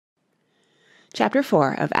Chapter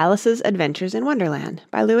 4 of Alice's Adventures in Wonderland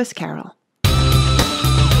by Lewis Carroll.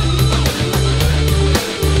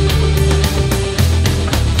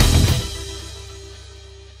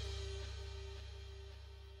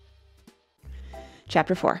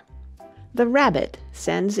 Chapter 4. The Rabbit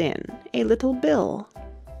Sends in a Little Bill.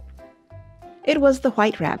 It was the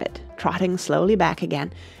White Rabbit, trotting slowly back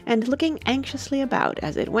again, and looking anxiously about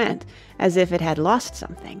as it went, as if it had lost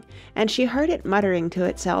something, and she heard it muttering to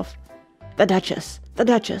itself, "The Duchess! The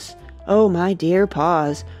Duchess! Oh, my dear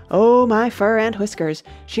paws! Oh, my fur and whiskers!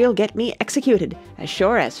 She'll get me executed, as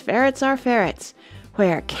sure as ferrets are ferrets!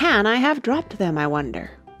 Where can I have dropped them, I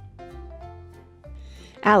wonder?"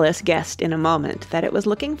 Alice guessed in a moment that it was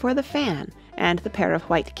looking for the fan and the pair of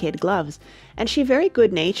white kid gloves, and she very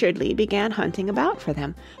good-naturedly began hunting about for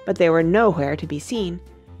them, but they were nowhere to be seen.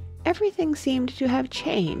 Everything seemed to have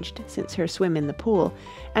changed since her swim in the pool,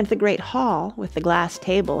 and the great hall, with the glass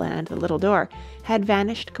table and the little door, had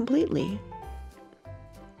vanished completely.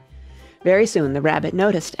 Very soon the rabbit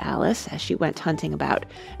noticed Alice as she went hunting about,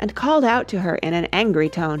 and called out to her in an angry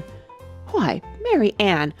tone, "Why, Mary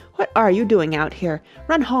Ann, what are you doing out here?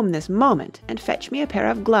 Run home this moment, and fetch me a pair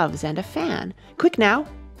of gloves and a fan. Quick now!"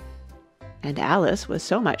 And Alice was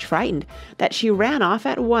so much frightened that she ran off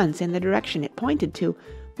at once in the direction it pointed to,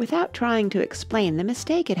 without trying to explain the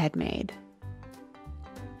mistake it had made.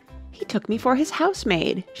 "He took me for his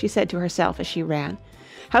housemaid," she said to herself as she ran.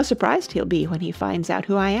 "How surprised he'll be when he finds out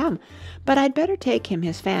who I am! But I'd better take him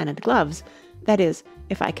his fan and gloves, that is,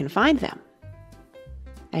 if I can find them."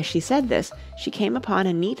 As she said this, she came upon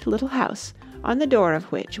a neat little house, on the door of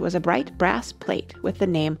which was a bright brass plate with the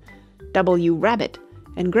name W. Rabbit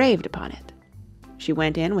engraved upon it. She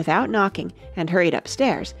went in without knocking, and hurried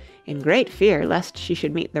upstairs, in great fear lest she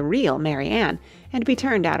should meet the real Mary Ann, and be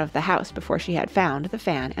turned out of the house before she had found the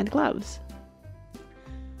fan and gloves.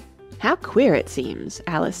 "How queer it seems,"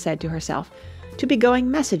 Alice said to herself, "to be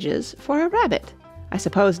going messages for a rabbit. I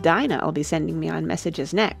suppose Dinah'll be sending me on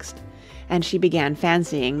messages next." And she began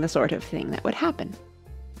fancying the sort of thing that would happen.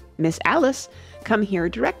 "Miss Alice, come here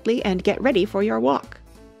directly and get ready for your walk."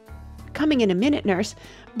 "Coming in a minute, nurse,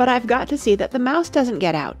 but I've got to see that the mouse doesn't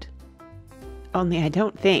get out." "Only I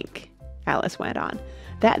don't think," Alice went on,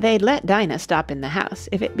 "that they'd let Dinah stop in the house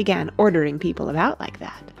if it began ordering people about like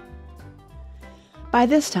that." By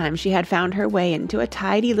this time she had found her way into a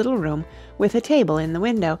tidy little room with a table in the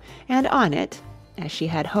window, and on it, as she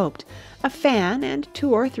had hoped, a fan and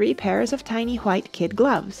 2 or 3 pairs of tiny white kid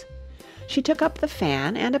gloves. She took up the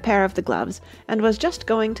fan and a pair of the gloves, and was just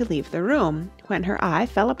going to leave the room, when her eye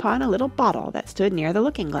fell upon a little bottle that stood near the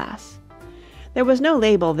looking-glass. There was no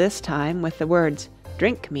label this time with the words,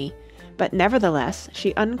 "Drink me," but nevertheless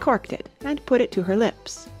she uncorked it and put it to her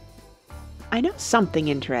lips. "I know something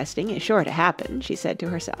interesting is sure to happen," she said to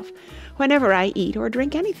herself, "whenever I eat or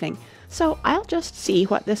drink anything, so I'll just see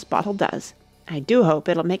what this bottle does. I do hope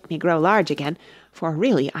it'll make me grow large again, for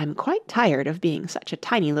really I'm quite tired of being such a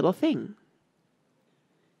tiny little thing."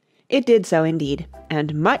 It did so indeed,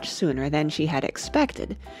 and much sooner than she had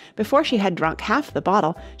expected. Before she had drunk half the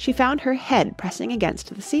bottle, she found her head pressing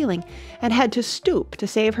against the ceiling, and had to stoop to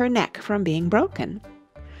save her neck from being broken.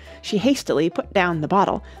 She hastily put down the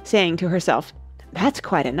bottle, saying to herself, "That's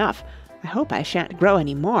quite enough. I hope I shan't grow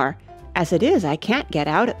any more. As it is, I can't get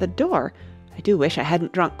out at the door. I do wish I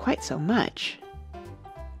hadn't drunk quite so much."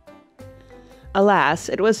 Alas,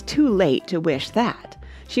 it was too late to wish that.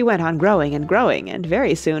 She went on growing and growing, and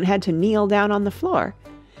very soon had to kneel down on the floor.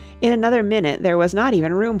 In another minute there was not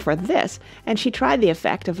even room for this, and she tried the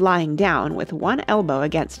effect of lying down with one elbow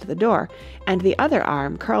against the door, and the other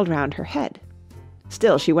arm curled round her head.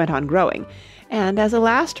 Still she went on growing, and as a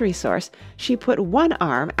last resource she put one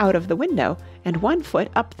arm out of the window and one foot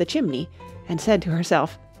up the chimney, and said to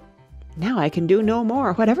herself, "Now I can do no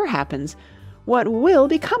more, whatever happens. What will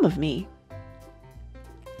become of me?"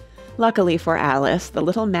 Luckily for Alice, the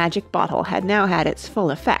little magic bottle had now had its full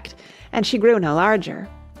effect, and she grew no larger.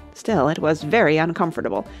 Still, it was very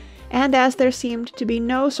uncomfortable, and as there seemed to be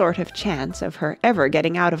no sort of chance of her ever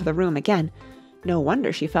getting out of the room again, no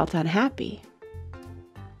wonder she felt unhappy.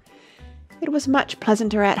 It was much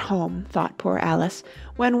pleasanter at home, thought poor Alice,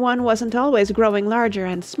 when one wasn't always growing larger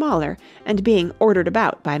and smaller, and being ordered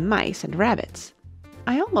about by mice and rabbits.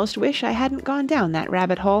 I almost wish I hadn't gone down that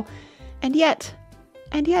rabbit-hole, and yet,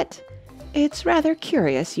 it's rather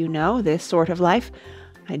curious, you know, this sort of life.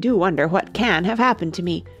 I do wonder what can have happened to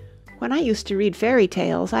me. When I used to read fairy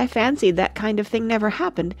tales, I fancied that kind of thing never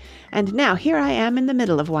happened, and now here I am in the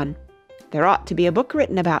middle of one. There ought to be a book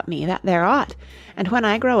written about me, that there ought, and when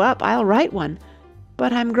I grow up I'll write one.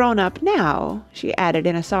 But I'm grown up now," she added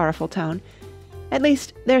in a sorrowful tone, At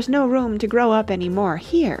least, there's no room to grow up any more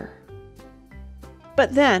here.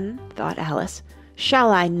 But then, thought Alice,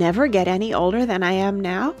 shall I never get any older than I am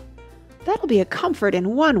now? That'll be a comfort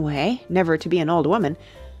in one way, never to be an old woman,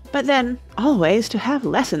 but then always to have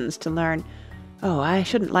lessons to learn. Oh, I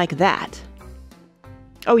shouldn't like that.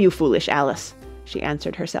 Oh, you foolish Alice, she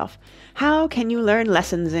answered herself. How can you learn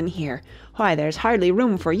lessons in here? Why, there's hardly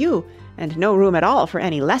room for you, and no room at all for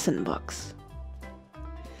any lesson books.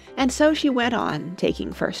 And so she went on,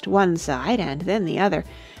 taking first one side and then the other,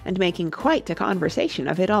 and making quite a conversation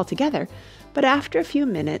of it altogether, but after a few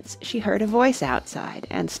minutes she heard a voice outside,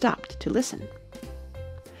 and stopped to listen.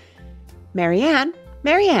 "Mary Ann,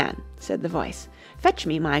 Mary Ann," said the voice, "fetch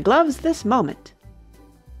me my gloves this moment."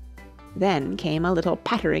 Then came a little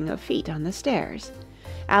pattering of feet on the stairs.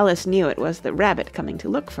 Alice knew it was the rabbit coming to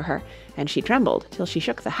look for her, and she trembled till she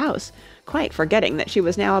shook the house, quite forgetting that she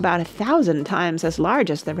was now about 1,000 times as large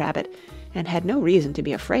as the rabbit, and had no reason to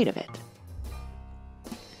be afraid of it.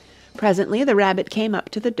 Presently the rabbit came up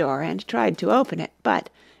to the door and tried to open it, but,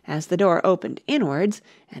 as the door opened inwards,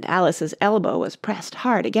 and Alice's elbow was pressed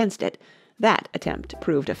hard against it, that attempt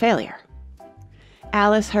proved a failure.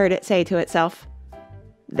 Alice heard it say to itself,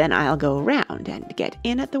 "Then I'll go round and get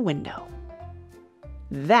in at the window."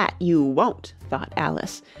 "That you won't," thought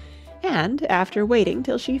Alice, and, after waiting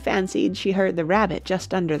till she fancied she heard the rabbit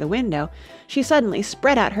just under the window, she suddenly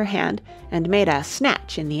spread out her hand and made a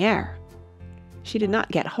snatch in the air. She did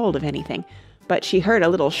not get hold of anything, but she heard a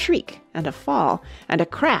little shriek and a fall and a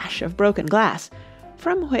crash of broken glass,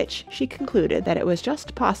 from which she concluded that it was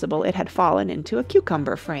just possible it had fallen into a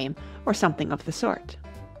cucumber frame or something of the sort.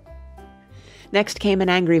 Next came an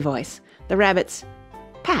angry voice, the rabbit's,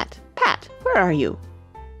 "Pat, Pat, where are you?"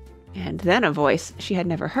 And then a voice she had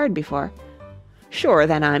never heard before, "Sure,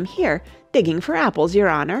 then I'm here, digging for apples, your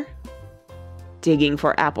honor." "Digging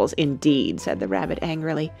for apples, indeed," said the rabbit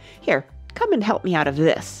angrily. "Here, come and help me out of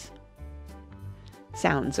this."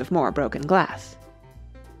 Sounds of more broken glass.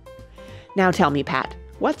 "Now tell me, Pat,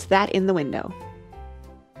 what's that in the window?"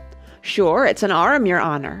 "Sure, it's an arm, your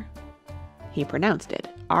honor." He pronounced it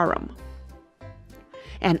arum.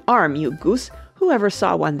 "An arm, you goose! Whoever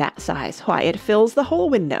saw one that size? Why, it fills the whole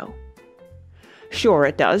window." "Sure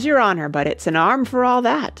it does, your honor, but it's an arm for all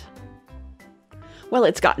that." "Well,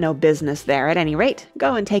 it's got no business there, at any rate.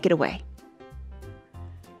 Go and take it away."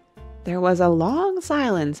 There was a long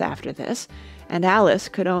silence after this, and Alice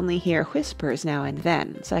could only hear whispers now and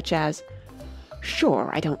then, such as, "Sure,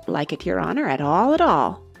 I don't like it, your honor, at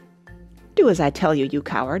all. Do as I tell you, you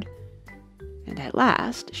coward." And at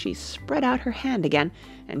last she spread out her hand again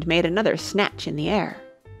and made another snatch in the air.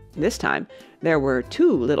 This time there were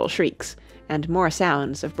 2 little shrieks and more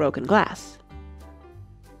sounds of broken glass.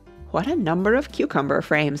 "What a number of cucumber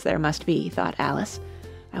frames there must be," thought Alice.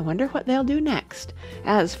 "I wonder what they'll do next.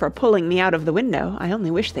 As for pulling me out of the window, I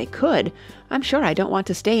only wish they could. I'm sure I don't want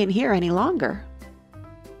to stay in here any longer."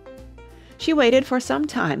 She waited for some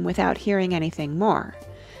time without hearing anything more.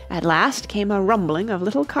 At last came a rumbling of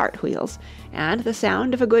little cart-wheels, and the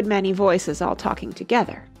sound of a good many voices all talking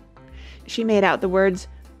together. She made out the words,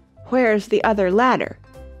 "Where's the other ladder?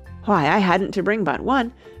 Why, I hadn't to bring but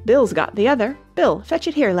one. Bill's got the other. Bill, fetch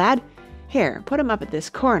it here, lad. Here, put 'em up at this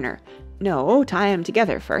corner. No, tie 'em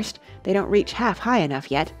together first. They don't reach half high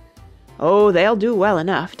enough yet. Oh, they'll do well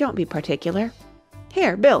enough. Don't be particular.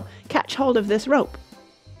 Here, Bill, catch hold of this rope.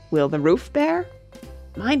 Will the roof bear?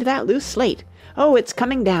 Mind that loose slate. Oh, it's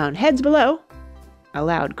coming down. Heads below." A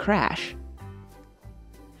loud crash.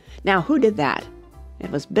 "Now, who did that?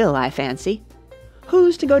 It was Bill, I fancy.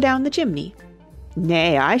 Who's to go down the chimney?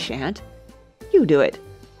 Nay, I shan't. You do it.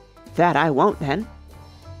 That I won't, then.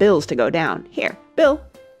 Bill's to go down. Here, Bill.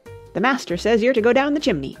 The master says you're to go down the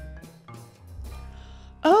chimney."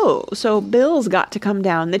 "Oh, so Bill's got to come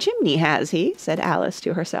down the chimney, has he?" said Alice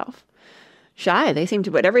to herself. "Shy, they seem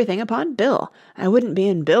to put everything upon Bill. I wouldn't be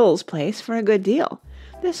in Bill's place for a good deal.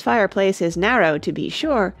 This fireplace is narrow, to be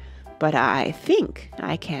sure, but I think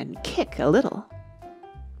I can kick a little."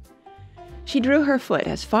 She drew her foot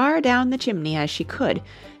as far down the chimney as she could,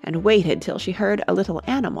 and waited till she heard a little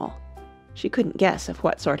animal, she couldn't guess of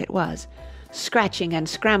what sort it was, scratching and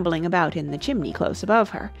scrambling about in the chimney close above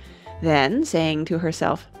her. Then, saying to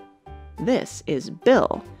herself, "This is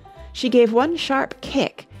Bill," she gave one sharp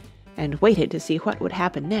kick, and waited to see what would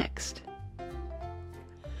happen next.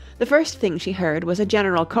 The first thing she heard was a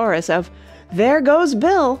general chorus of, "There goes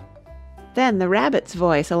Bill!" Then the rabbit's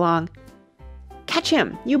voice along, "Catch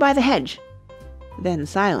him, you by the hedge!" Then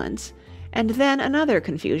silence, and then another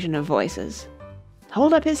confusion of voices.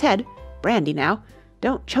 "Hold up his head! Brandy now!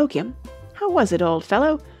 Don't choke him! How was it, old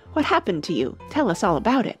fellow? What happened to you? Tell us all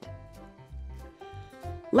about it."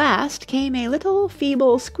 Last came a little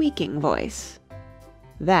feeble squeaking voice.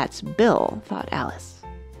 "That's Bill," thought Alice.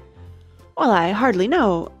 "Well, I hardly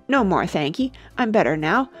know. No more, thanky. I'm better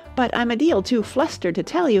now, but I'm a deal too flustered to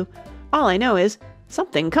tell you. All I know is,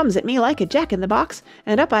 something comes at me like a jack-in-the-box,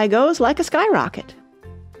 and up I goes like a skyrocket."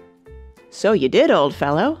 "So you did, old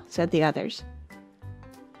fellow," said the others.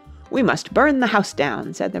 "We must burn the house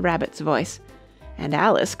down," said the rabbit's voice, and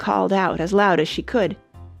Alice called out as loud as she could,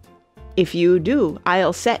 "If you do,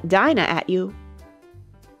 I'll set Dinah at you."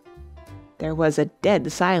 There was a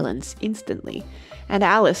dead silence instantly, and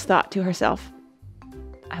Alice thought to herself,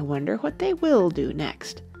 "I wonder what they will do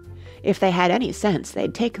next. If they had any sense,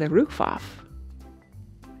 they'd take the roof off."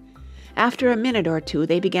 After a minute or two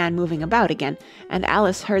they began moving about again, and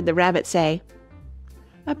Alice heard the rabbit say,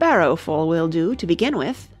 "A barrowful will do to begin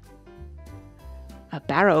with." A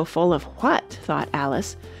barrowful of what? thought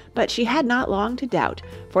Alice, but she had not long to doubt,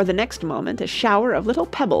 for the next moment a shower of little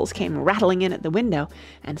pebbles came rattling in at the window,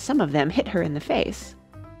 and some of them hit her in the face.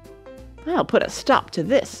 "I'll put a stop to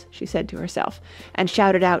this," she said to herself, and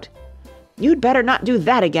shouted out, "You'd better not do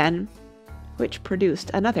that again," which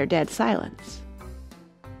produced another dead silence.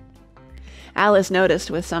 Alice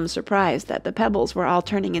noticed with some surprise that the pebbles were all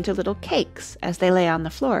turning into little cakes as they lay on the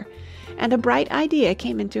floor, and a bright idea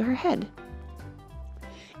came into her head.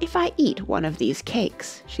 "If I eat one of these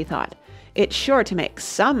cakes," she thought, "it's sure to make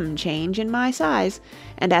some change in my size,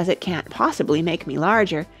 and as it can't possibly make me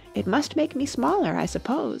larger, it must make me smaller, I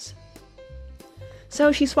suppose."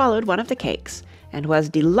 So she swallowed one of the cakes, and was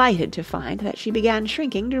delighted to find that she began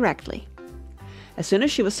shrinking directly. As soon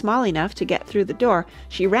as she was small enough to get through the door,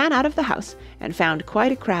 she ran out of the house, and found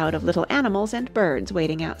quite a crowd of little animals and birds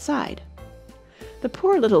waiting outside. The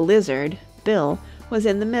poor little lizard, Bill, was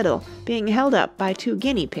in the middle, being held up by 2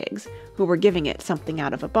 guinea pigs, who were giving it something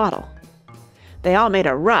out of a bottle. They all made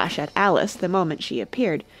a rush at Alice the moment she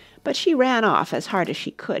appeared, but she ran off as hard as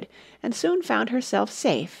she could, and soon found herself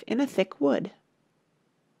safe in a thick wood.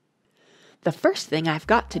 "The first thing I've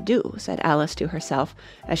got to do," said Alice to herself,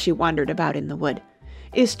 as she wandered about in the wood,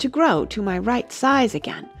 "is to grow to my right size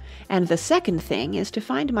again, and the second thing is to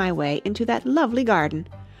find my way into that lovely garden.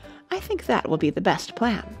 I think that will be the best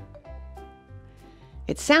plan."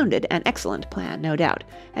 It sounded an excellent plan, no doubt,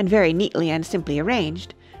 and very neatly and simply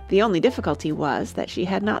arranged. The only difficulty was that she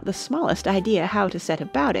had not the smallest idea how to set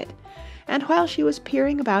about it, and while she was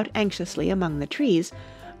peering about anxiously among the trees,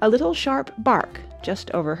 a little sharp bark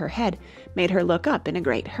just over her head made her look up in a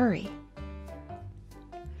great hurry.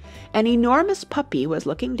 An enormous puppy was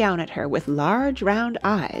looking down at her with large round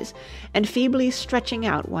eyes, and feebly stretching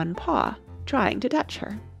out one paw, trying to touch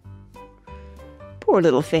her. "Poor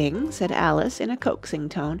little thing," said Alice in a coaxing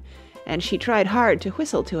tone, and she tried hard to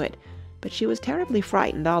whistle to it, but she was terribly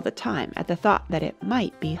frightened all the time at the thought that it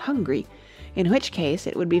might be hungry, in which case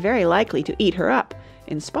it would be very likely to eat her up,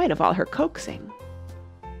 in spite of all her coaxing.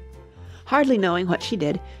 Hardly knowing what she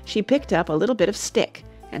did, she picked up a little bit of stick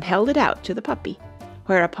and held it out to the puppy,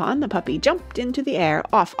 whereupon the puppy jumped into the air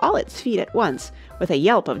off all its feet at once with a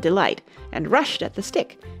yelp of delight, and rushed at the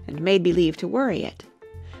stick and made believe to worry it.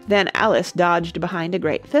 Then Alice dodged behind a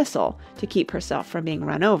great thistle to keep herself from being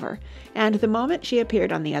run over, and the moment she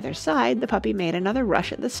appeared on the other side, the puppy made another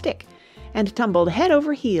rush at the stick, and tumbled head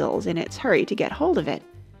over heels in its hurry to get hold of it.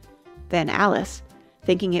 Then Alice,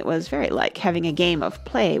 thinking it was very like having a game of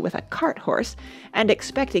play with a cart-horse, and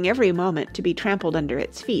expecting every moment to be trampled under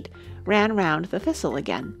its feet, ran round the thistle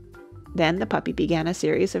again. Then the puppy began a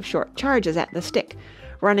series of short charges at the stick,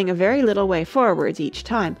 running a very little way forwards each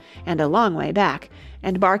time, and a long way back,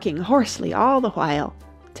 and barking hoarsely all the while,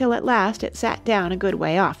 till at last it sat down a good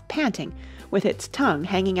way off, panting, with its tongue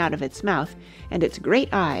hanging out of its mouth, and its great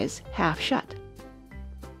eyes half shut.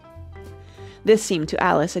 This seemed to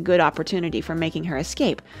Alice a good opportunity for making her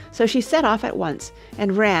escape, so she set off at once,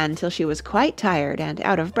 and ran till she was quite tired and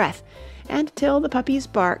out of breath, and till the puppy's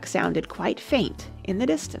bark sounded quite faint in the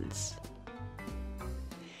distance.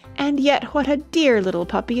 "And yet what a dear little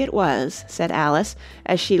puppy it was," said Alice,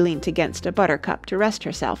 as she leant against a buttercup to rest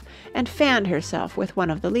herself, and fanned herself with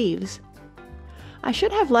one of the leaves. "I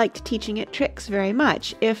should have liked teaching it tricks very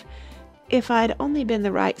much, if I'd only been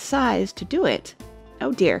the right size to do it.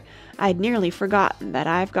 Oh dear, I'd nearly forgotten that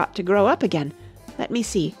I've got to grow up again. Let me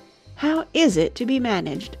see, how is it to be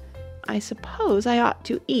managed? I suppose I ought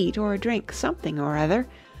to eat or drink something or other,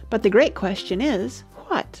 but the great question is,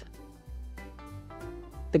 what?"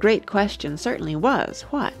 The great question certainly was,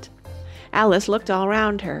 what? Alice looked all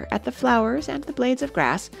round her, at the flowers and the blades of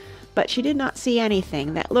grass, but she did not see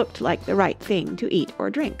anything that looked like the right thing to eat or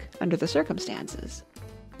drink, under the circumstances.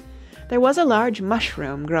 There was a large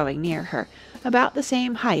mushroom growing near her, about the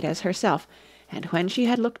same height as herself, and when she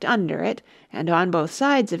had looked under it, and on both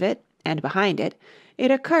sides of it, and behind it,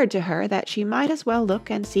 it occurred to her that she might as well look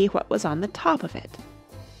and see what was on the top of it.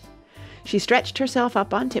 She stretched herself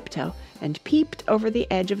up on tiptoe, and peeped over the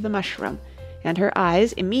edge of the mushroom, and her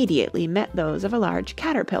eyes immediately met those of a large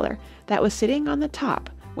caterpillar that was sitting on the top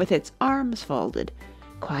with its arms folded,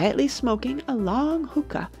 quietly smoking a long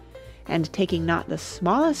hookah, and taking not the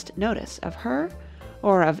smallest notice of her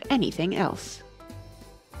or of anything else.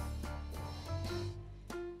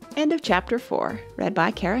 End of Chapter 4, read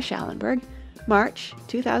by Kara Schallenberg, March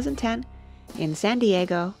 2010, in San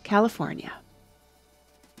Diego, California.